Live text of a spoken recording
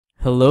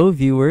Hello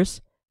viewers,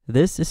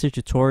 this is a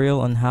tutorial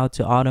on how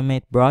to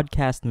automate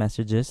broadcast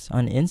messages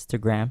on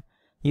Instagram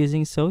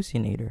using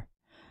Socinator.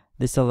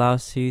 This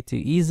allows you to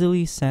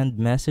easily send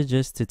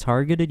messages to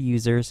targeted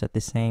users at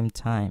the same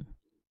time.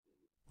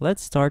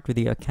 Let's start with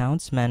the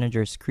Accounts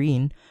Manager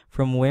screen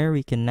from where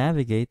we can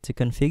navigate to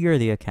configure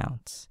the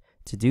accounts.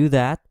 To do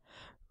that,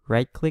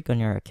 right-click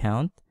on your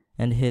account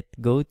and hit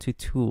Go to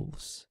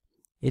Tools.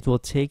 It will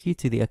take you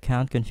to the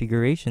account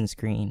configuration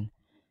screen.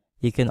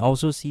 You can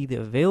also see the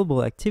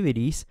available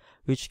activities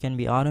which can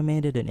be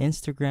automated in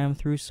Instagram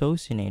through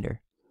Socinator.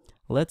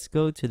 Let's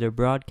go to the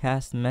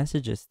Broadcast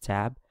Messages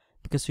tab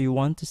because we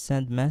want to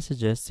send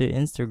messages to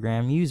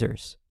Instagram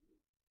users.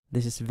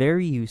 This is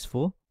very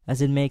useful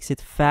as it makes it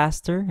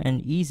faster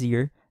and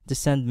easier to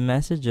send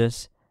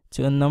messages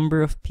to a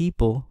number of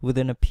people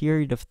within a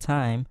period of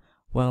time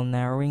while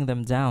narrowing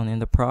them down in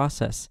the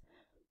process.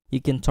 You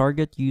can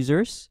target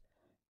users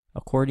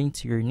according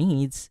to your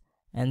needs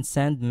and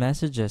send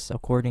messages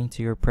according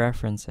to your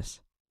preferences.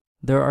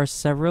 There are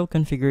several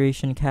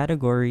configuration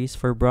categories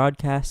for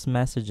broadcast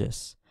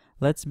messages.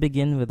 Let's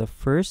begin with the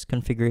first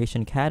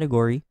configuration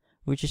category,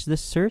 which is the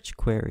search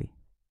query.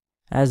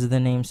 As the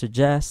name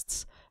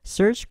suggests,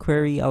 search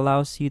query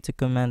allows you to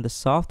command the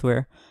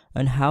software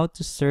on how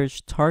to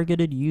search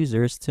targeted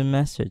users to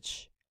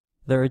message.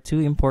 There are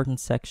two important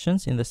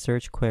sections in the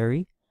search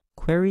query: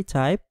 query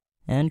type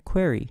and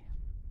query.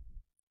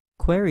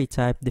 Query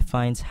type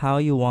defines how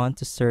you want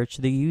to search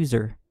the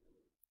user.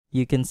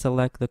 You can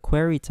select the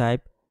query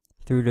type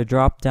through the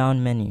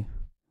drop-down menu.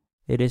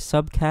 It is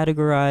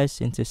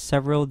subcategorized into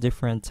several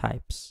different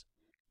types.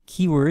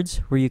 Keywords,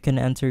 where you can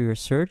enter your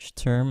search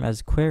term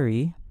as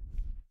query,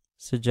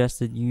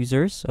 suggested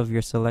users of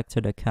your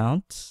selected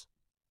accounts,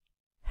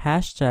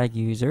 hashtag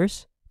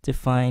users, to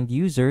find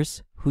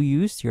users who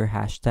used your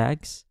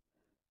hashtags,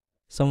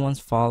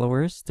 someone's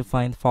followers, to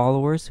find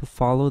followers who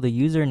follow the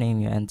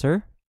username you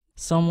enter,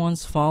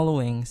 someone's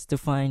followings, to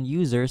find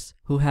users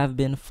who have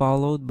been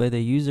followed by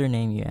the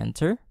username you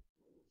enter,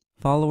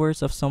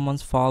 followers of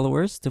someone's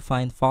followers, to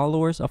find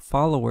followers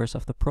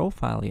of the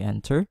profile you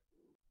enter,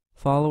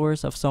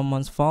 followers of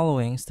someone's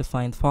followings, to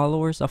find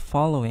followers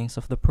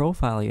of the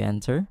profile you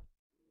enter,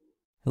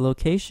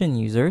 location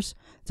users,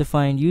 to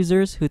find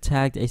users who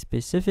tagged a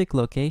specific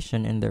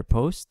location in their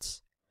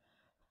posts,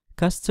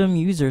 custom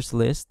users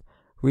list,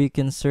 where you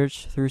can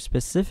search through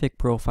specific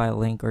profile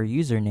link or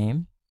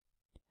username,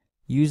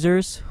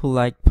 users who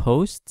liked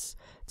posts.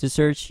 To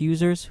search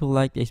users who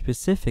liked a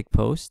specific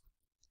post,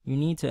 you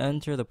need to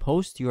enter the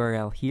post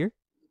URL here.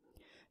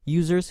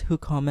 Users who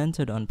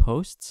commented on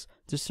posts.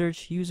 To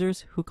search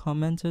users who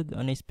commented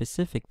on a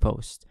specific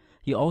post,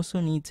 you also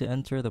need to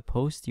enter the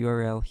post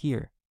URL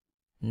here.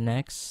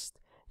 Next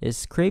is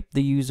scrape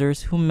the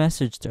users who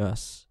messaged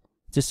us.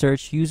 To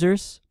search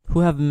users who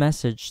have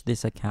messaged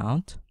this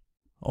account,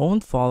 own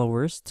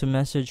followers, to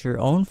message your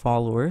own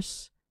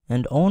followers,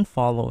 and own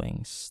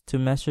followings, to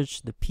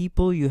message the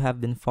people you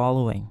have been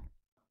following.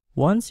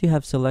 Once you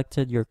have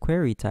selected your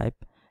query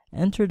type,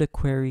 enter the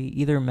query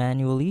either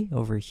manually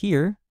over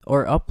here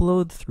or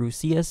upload through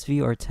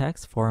CSV or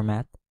text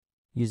format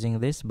using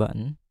this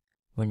button.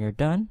 When you're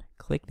done,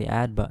 click the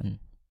Add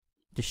button.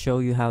 To show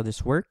you how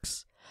this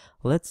works,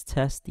 let's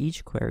test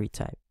each query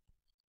type.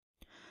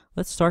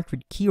 Let's start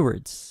with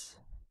keywords.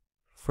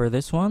 For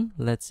this one,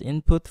 let's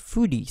input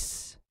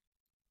foodies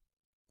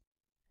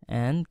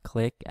and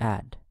click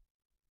Add.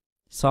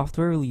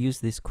 Software will use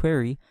this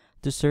query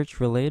to search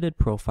related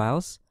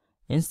profiles.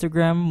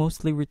 Instagram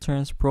mostly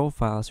returns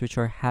profiles which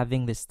are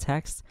having this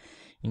text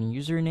in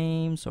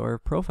usernames or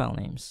profile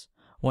names.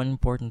 One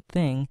important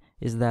thing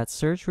is that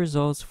search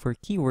results for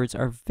keywords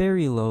are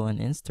very low on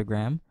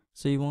Instagram,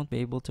 so you won't be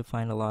able to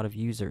find a lot of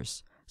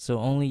users. So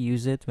only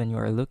use it when you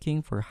are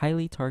looking for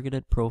highly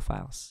targeted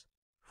profiles.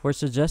 For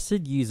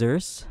suggested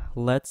users,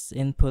 let's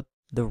input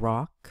The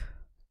Rock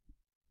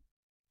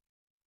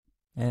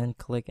and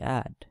click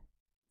Add.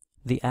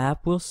 The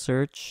app will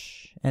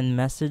search and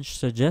message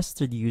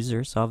suggested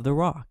users of The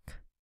Rock.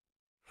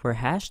 For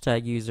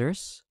hashtag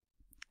users,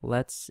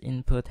 let's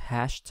input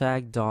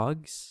hashtag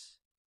dogs,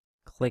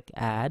 click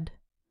Add.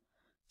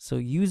 So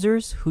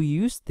users who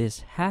use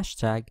this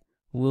hashtag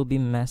will be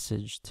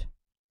messaged.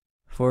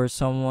 For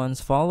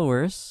someone's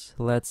followers,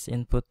 let's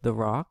input The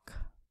Rock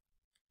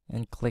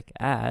and click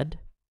Add.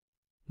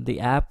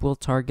 The app will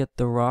target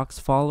The Rock's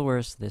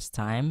followers this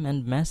time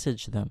and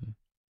message them.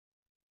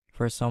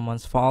 For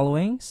someone's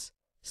followings,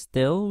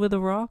 still with The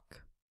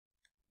Rock,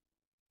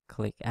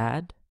 click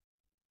Add.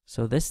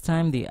 So this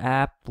time the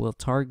app will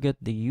target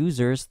the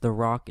users The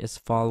Rock is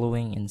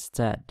following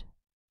instead.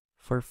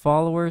 For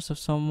followers of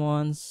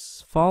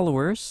someone's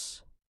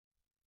followers,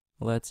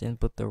 let's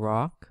input The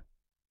Rock,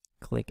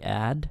 click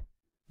Add.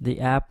 The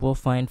app will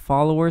find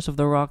followers of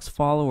The Rock's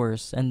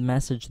followers and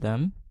message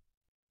them.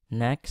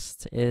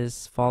 Next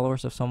is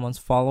followers of someone's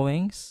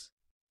followings,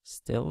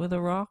 still with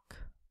The Rock.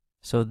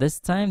 So this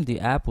time the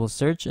app will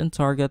search and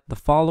target the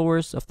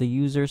followers of the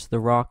users The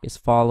Rock is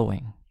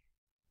following.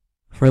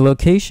 For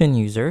location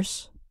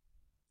users,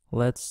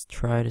 let's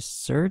try to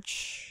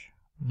search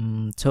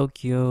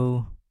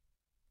Tokyo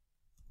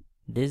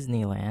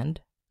Disneyland.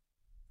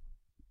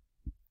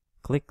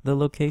 Click the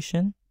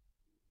location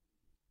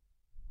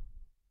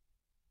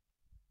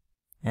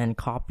and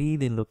copy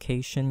the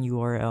location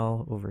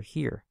URL over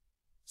here.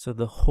 So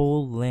the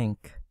whole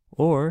link,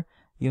 or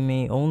you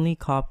may only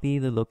copy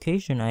the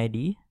location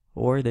ID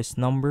or this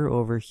number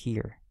over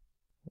here.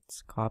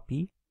 Let's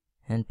copy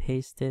and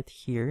paste it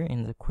here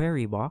in the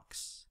query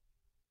box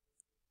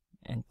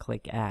and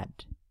click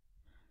add.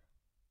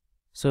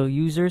 So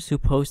users who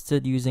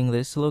posted using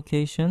this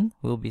location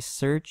will be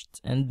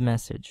searched and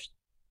messaged.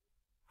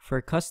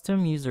 For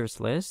custom users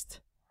list,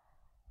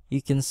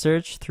 you can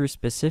search through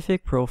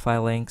specific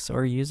profile links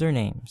or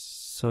usernames.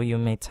 So you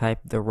may type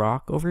The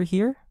Rock over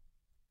here,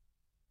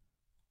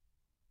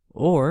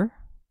 or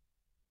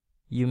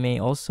you may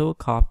also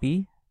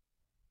copy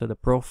the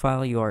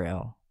profile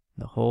URL,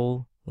 the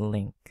whole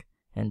link,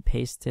 and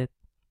paste it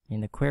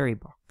in the query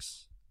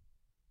box.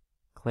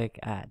 Click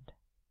add.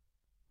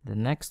 The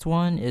next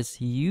one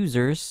is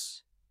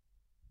users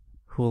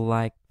who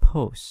like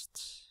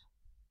posts.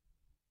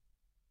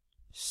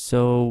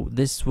 So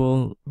this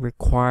will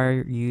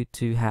require you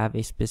to have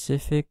a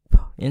specific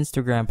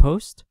Instagram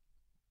post.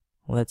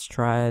 Let's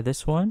try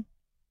this one.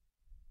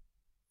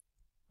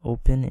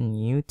 Open a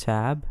new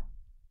tab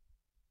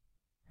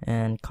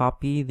and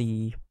copy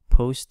the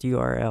post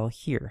URL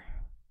here.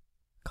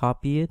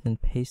 Copy it and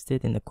paste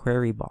it in the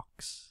query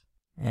box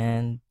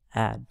and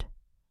add.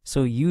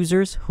 So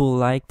users who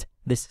liked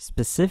this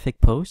specific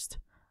post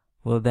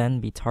will then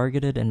be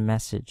targeted and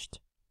messaged.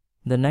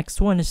 The next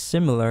one is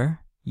similar,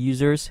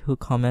 users who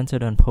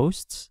commented on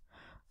posts.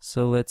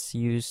 So let's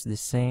use the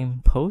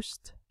same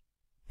post,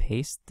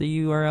 paste the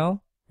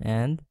URL,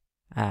 and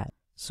add.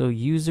 So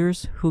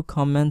users who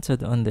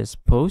commented on this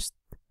post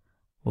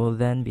will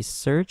then be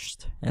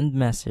searched and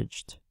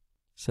messaged.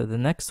 So the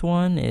next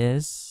one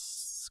is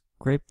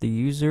scrape the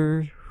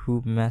user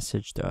who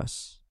messaged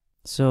us.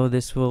 So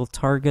this will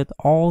target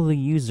all the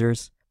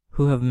users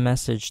who have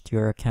messaged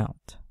your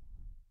account.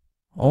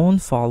 Own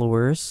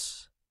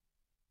followers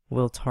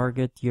will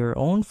target your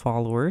own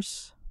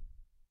followers,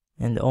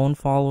 and own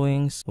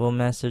followings will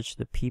message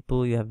the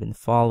people you have been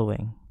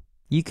following.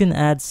 You can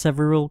add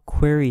several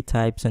query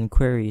types and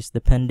queries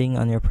depending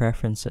on your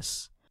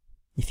preferences.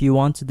 If you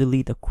want to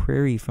delete a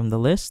query from the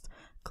list,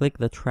 click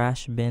the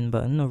trash bin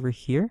button over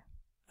here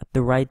at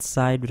the right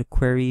side of the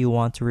query you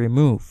want to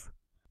remove.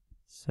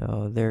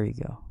 So there you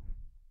go.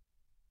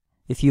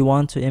 If you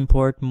want to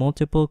import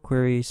multiple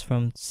queries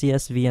from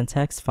CSV and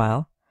text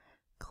file,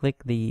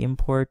 click the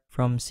import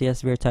from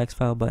CSV or text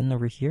file button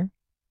over here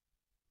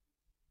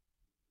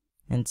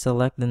and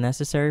select the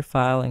necessary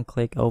file and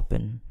click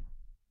open.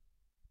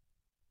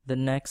 The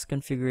next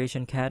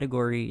configuration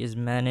category is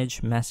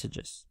manage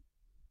messages.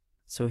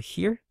 So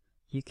here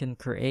you can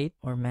create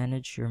or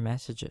manage your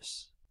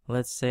messages.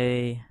 Let's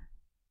say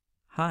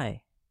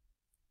hi.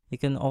 You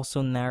can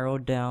also narrow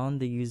down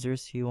the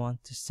users you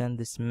want to send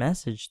this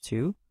message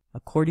to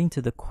according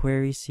to the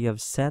queries you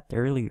have set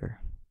earlier.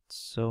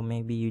 So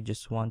maybe you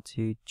just want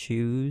to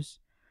choose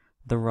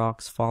The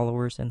Rock's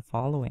followers and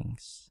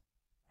followings.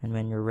 And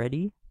when you're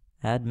ready,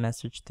 add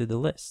message to the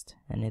list,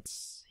 and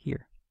it's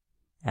here.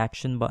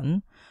 Action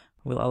button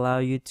will allow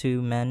you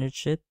to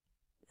manage it,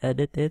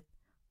 edit it,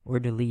 or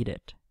delete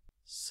it.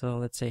 So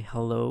let's say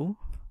hello.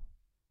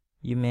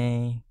 You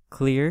may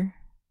clear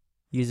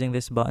using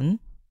this button.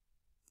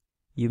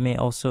 You may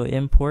also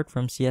import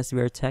from CSV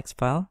or text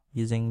file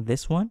using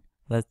this one.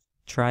 Let's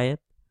try it.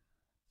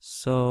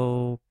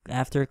 So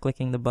after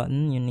clicking the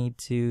button, you need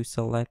to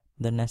select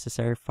the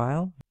necessary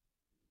file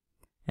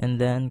and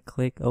then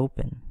click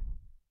open.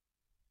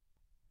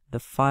 The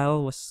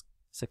file was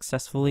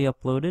successfully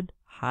uploaded.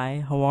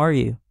 Hi, how are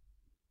you?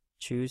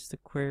 Choose the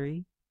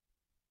query.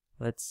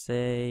 Let's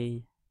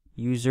say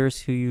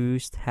users who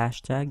used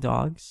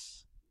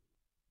 #dogs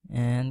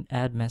and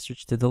add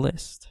message to the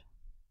list.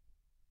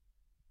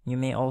 You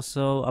may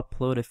also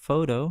upload a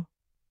photo.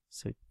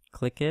 So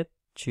click it,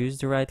 choose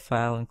the right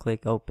file and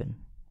click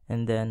open,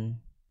 and then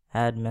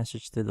add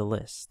message to the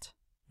list.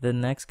 The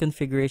next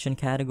configuration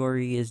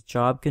category is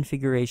job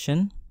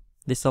configuration.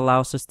 This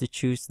allows us to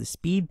choose the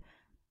speed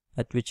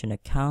at which an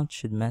account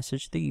should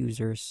message the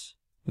users.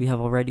 We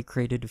have already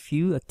created a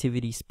few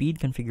activity speed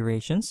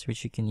configurations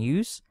which you can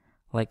use,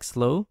 like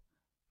slow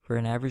for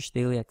an average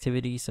daily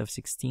activities of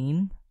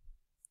 16,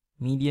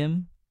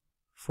 medium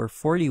for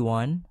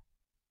 41,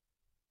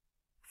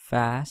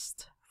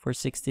 fast for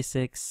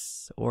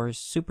 66, or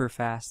super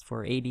fast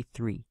for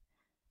 83.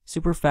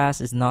 Super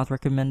fast is not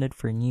recommended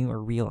for new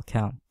or real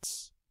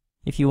accounts.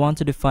 If you want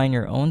to define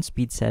your own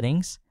speed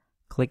settings,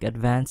 click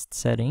advanced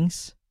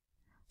settings.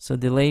 So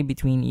delay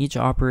between each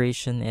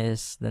operation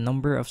is the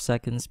number of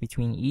seconds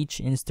between each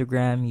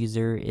Instagram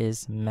user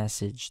is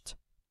messaged.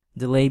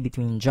 Delay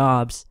between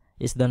jobs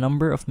is the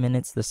number of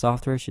minutes the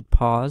software should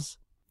pause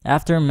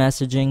after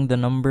messaging the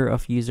number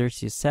of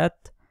users you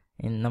set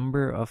in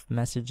number of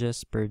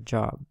messages per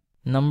job.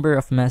 Number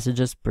of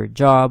messages per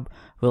job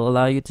will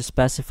allow you to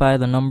specify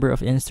the number of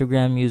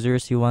Instagram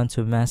users you want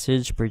to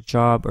message per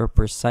job or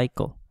per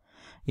cycle.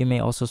 You may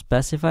also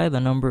specify the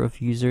number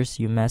of users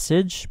you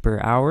message per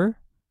hour,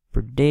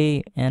 per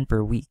day, and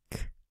per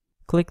week.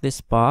 Click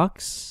this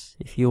box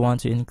if you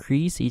want to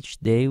increase each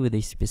day with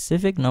a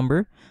specific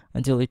number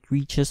until it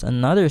reaches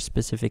another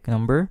specific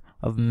number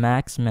of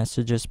max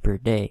messages per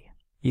day.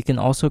 You can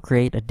also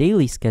create a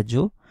daily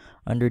schedule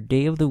under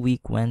day of the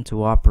week when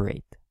to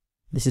operate.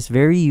 This is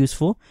very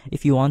useful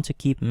if you want to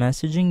keep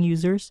messaging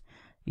users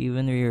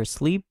even when you're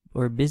asleep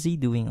or busy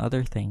doing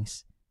other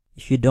things.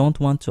 If you don't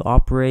want to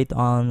operate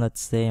on, let's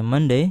say,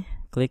 Monday,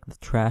 click the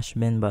trash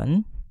bin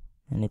button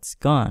and it's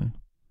gone.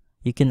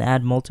 You can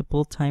add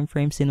multiple time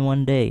frames in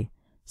one day.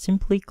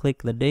 Simply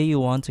click the day you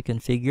want to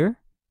configure,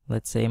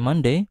 let's say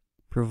Monday,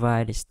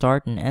 provide a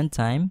start and end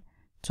time,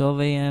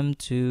 12 a.m.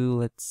 to,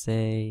 let's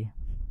say,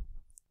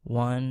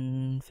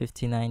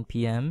 1:59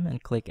 p.m.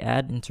 and click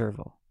add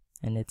interval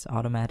and it's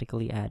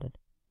automatically added.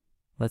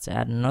 Let's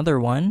add another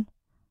one,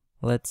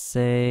 let's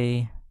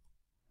say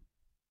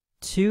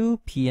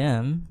 2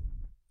 p.m.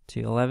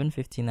 to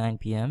 11:59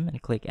 p.m.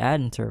 and click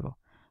add interval.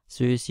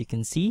 So as you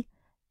can see,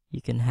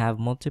 you can have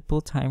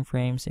multiple time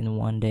frames in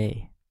one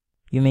day.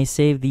 You may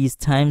save these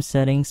time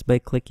settings by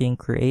clicking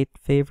create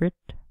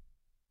favorite.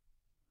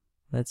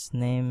 Let's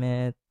name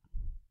it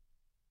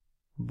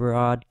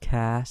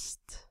broadcast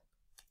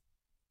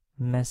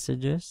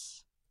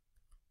messages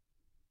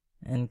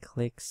and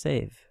click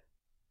save.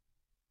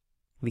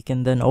 We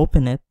can then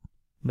open it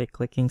by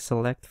clicking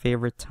select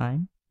favorite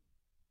time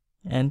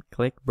and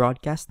click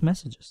broadcast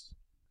messages.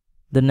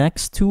 The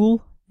next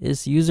tool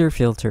is user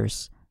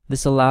filters.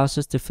 This allows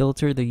us to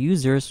filter the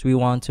users we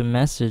want to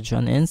message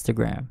on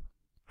Instagram.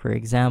 For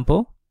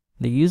example,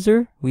 the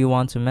user we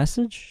want to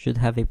message should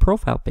have a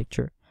profile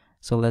picture.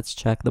 So let's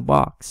check the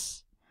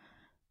box.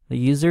 The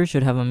user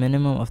should have a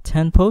minimum of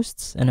 10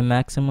 posts and a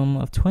maximum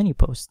of 20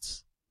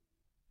 posts.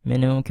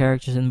 Minimum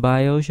characters in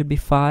bio should be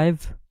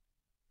 5.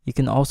 You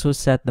can also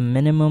set the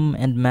minimum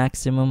and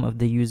maximum of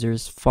the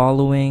user's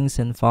followings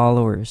and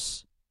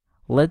followers.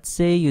 Let's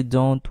say you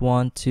don't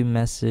want to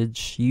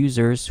message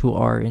users who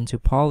are into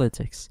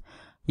politics.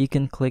 You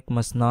can click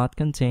must not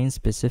contain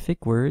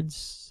specific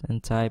words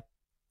and type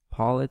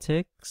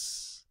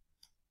politics,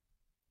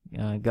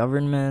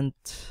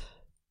 government,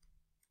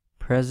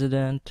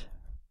 president.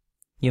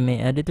 You may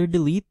edit or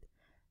delete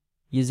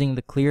using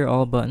the clear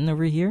all button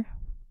over here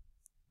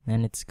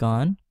and it's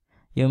gone.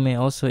 You may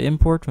also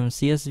import from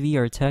CSV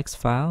or text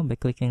file by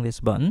clicking this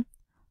button.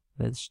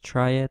 Let's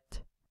try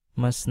it.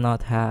 Must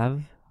not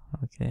have.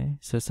 Okay,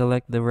 so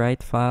select the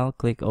right file,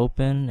 click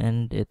open,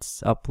 and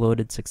it's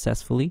uploaded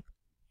successfully.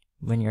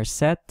 When you're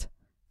set,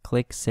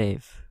 click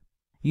save.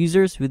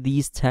 Users with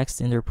these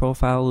texts in their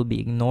profile will be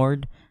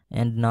ignored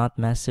and not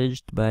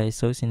messaged by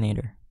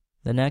Socinator.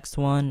 The next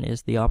one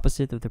is the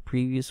opposite of the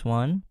previous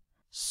one.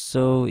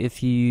 So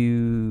if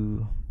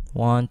you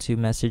want to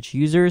message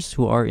users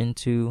who are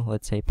into,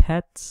 let's say,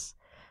 pets,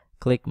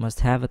 click must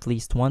have at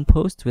least one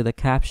post with a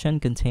caption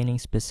containing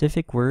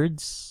specific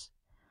words,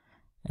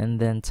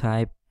 and then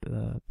type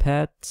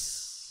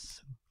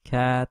pets,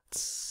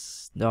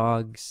 cats,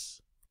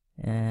 dogs,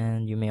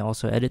 and you may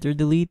also edit or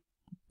delete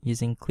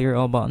using clear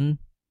all button.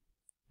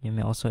 You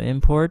may also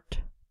import,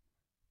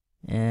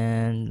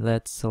 and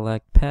let's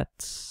select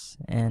pets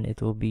and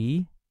it will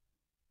be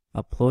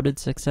uploaded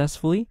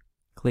successfully.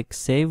 Click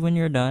save when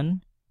you're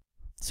done.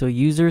 So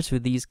users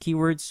with these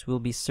keywords will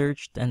be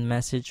searched and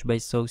messaged by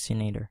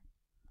Socinator.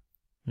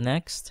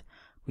 Next,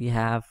 we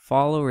have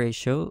follow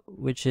ratio,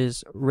 which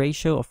is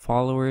ratio of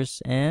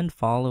followers and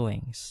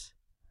followings.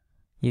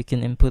 You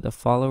can input a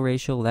follow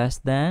ratio less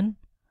than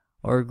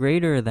or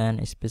greater than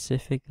a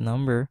specific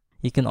number.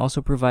 You can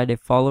also provide a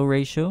follow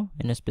ratio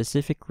in a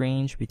specific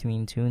range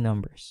between two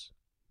numbers.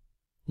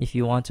 If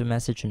you want to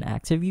message an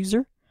active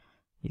user,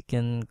 you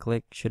can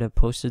click should have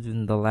posted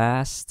in the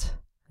last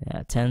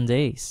 10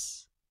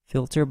 days.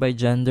 Filter by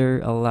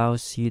gender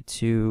allows you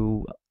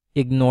to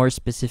ignore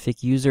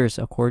specific users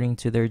according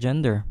to their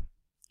gender.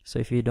 So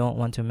if you don't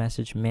want to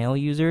message male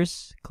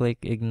users, click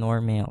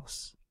ignore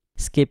males.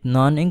 Skip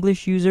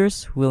non-English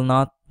users will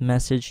not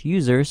message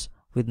users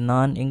with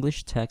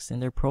non-English text in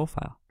their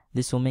profile.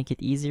 This will make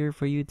it easier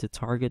for you to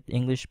target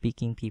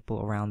English-speaking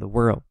people around the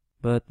world.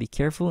 But be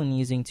careful in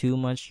using too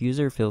much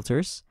user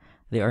filters.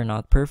 They are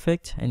not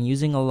perfect, and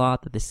using a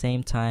lot at the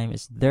same time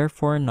is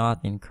therefore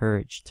not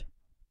encouraged.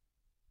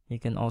 You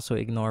can also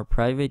ignore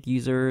private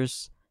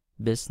users,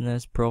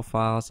 business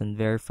profiles, and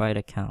verified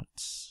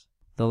accounts.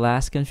 The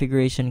last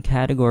configuration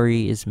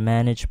category is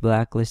manage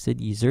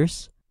blacklisted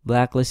users.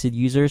 Blacklisted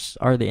users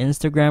are the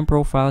Instagram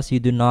profiles you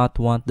do not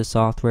want the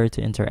software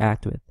to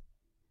interact with.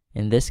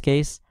 In this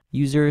case,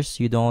 users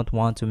you don't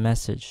want to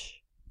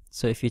message.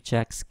 So if you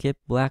check skip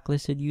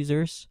blacklisted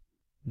users,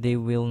 they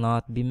will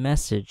not be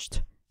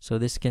messaged. So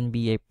this can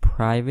be a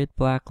private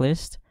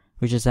blacklist,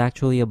 which is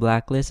actually a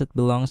blacklist that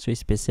belongs to a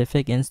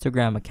specific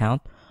Instagram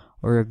account,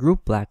 or a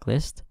group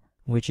blacklist,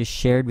 which is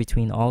shared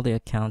between all the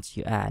accounts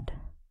you add.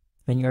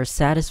 When you are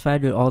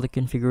satisfied with all the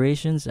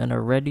configurations and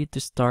are ready to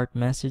start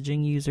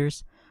messaging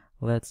users,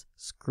 let's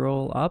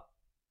scroll up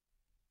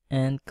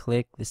and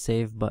click the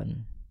save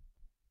button.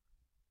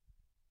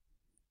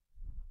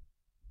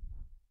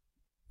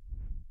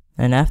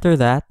 And after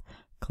that,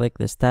 click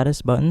the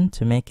status button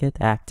to make it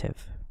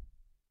active.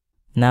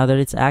 Now that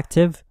it's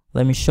active,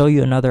 let me show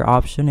you another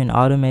option in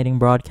automating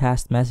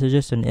broadcast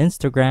messages on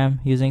Instagram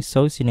using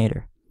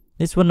Socinator.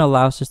 This one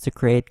allows us to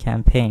create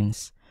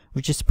campaigns,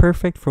 which is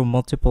perfect for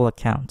multiple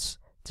accounts.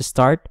 To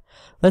start,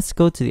 let's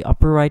go to the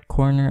upper right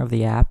corner of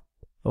the app.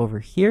 Over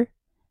here,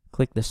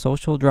 click the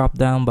social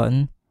drop-down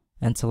button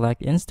and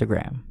select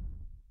Instagram.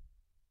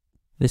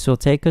 This will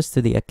take us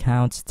to the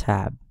Accounts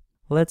tab.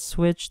 Let's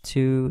switch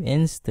to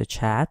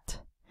InstaChat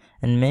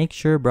and make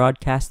sure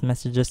Broadcast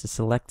Messages is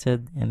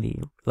selected in the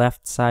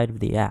left side of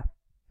the app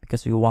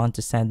because we want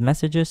to send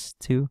messages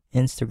to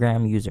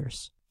Instagram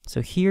users.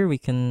 So here we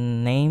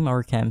can name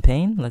our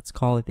campaign. Let's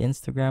call it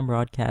Instagram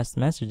Broadcast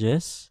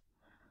Messages.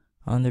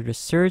 Under the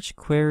search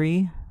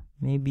query,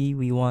 maybe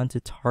we want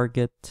to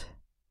target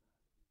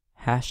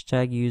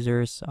hashtag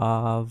users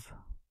of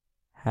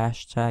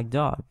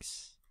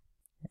 #dogs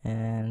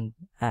and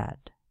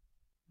add.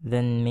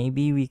 Then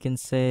maybe we can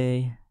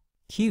say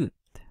cute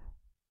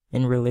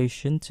in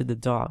relation to the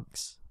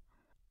dogs.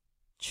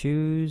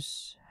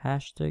 Choose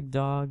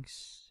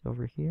 #dogs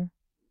over here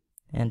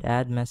and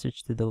add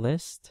message to the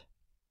list.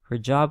 For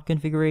job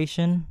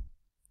configuration,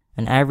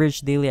 an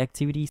average daily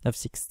activity of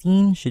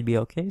 16 should be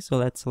okay, so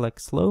let's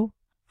select slow.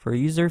 For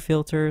user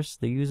filters,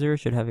 the user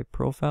should have a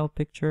profile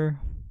picture.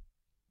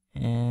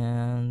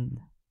 And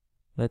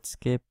let's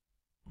skip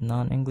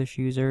non-English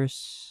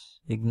users,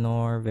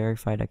 ignore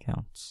verified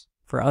accounts.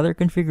 For other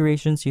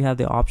configurations, you have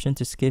the option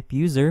to skip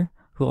user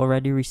who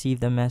already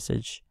received a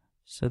message.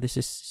 So this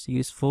is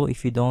useful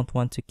if you don't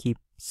want to keep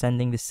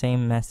sending the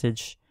same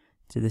message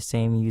to the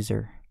same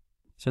user.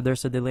 So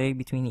there's a delay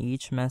between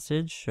each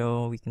message,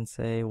 so we can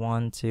say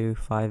 1 to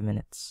 5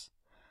 minutes.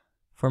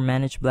 For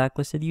manage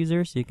blacklisted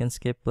users, you can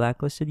skip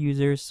blacklisted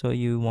users so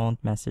you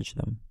won't message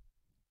them.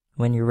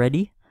 When you're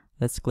ready,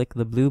 let's click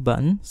the blue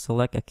button,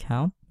 select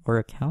account or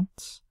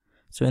accounts.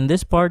 So in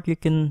this part, you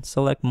can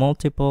select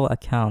multiple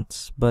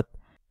accounts, but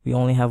we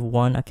only have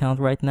one account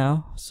right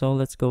now. So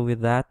let's go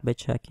with that by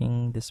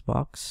checking this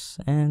box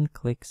and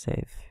click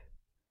save.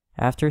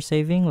 After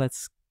saving,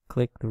 let's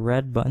click the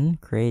red button,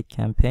 create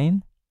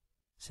campaign.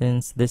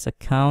 Since this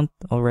account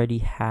already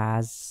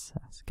has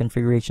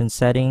configuration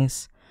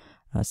settings,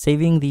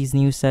 saving these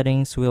new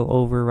settings will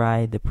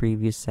override the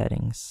previous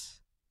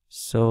settings.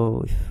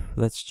 So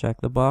let's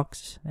check the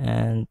box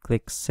and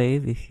click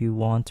save if you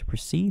want to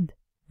proceed.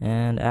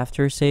 And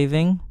after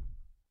saving,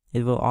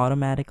 it will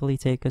automatically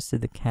take us to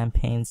the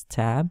campaigns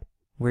tab,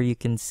 where you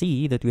can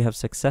see that we have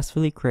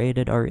successfully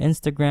created our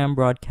Instagram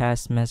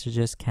broadcast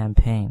messages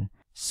campaign.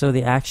 So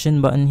the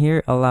action button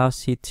here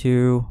allows you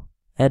to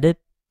edit,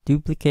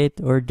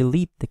 duplicate, or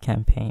delete the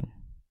campaign.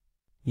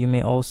 You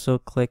may also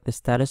click the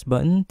status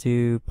button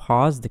to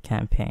pause the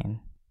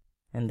campaign.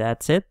 And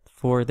that's it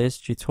for this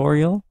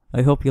tutorial.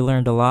 I hope you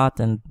learned a lot,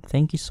 and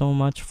thank you so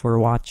much for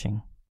watching.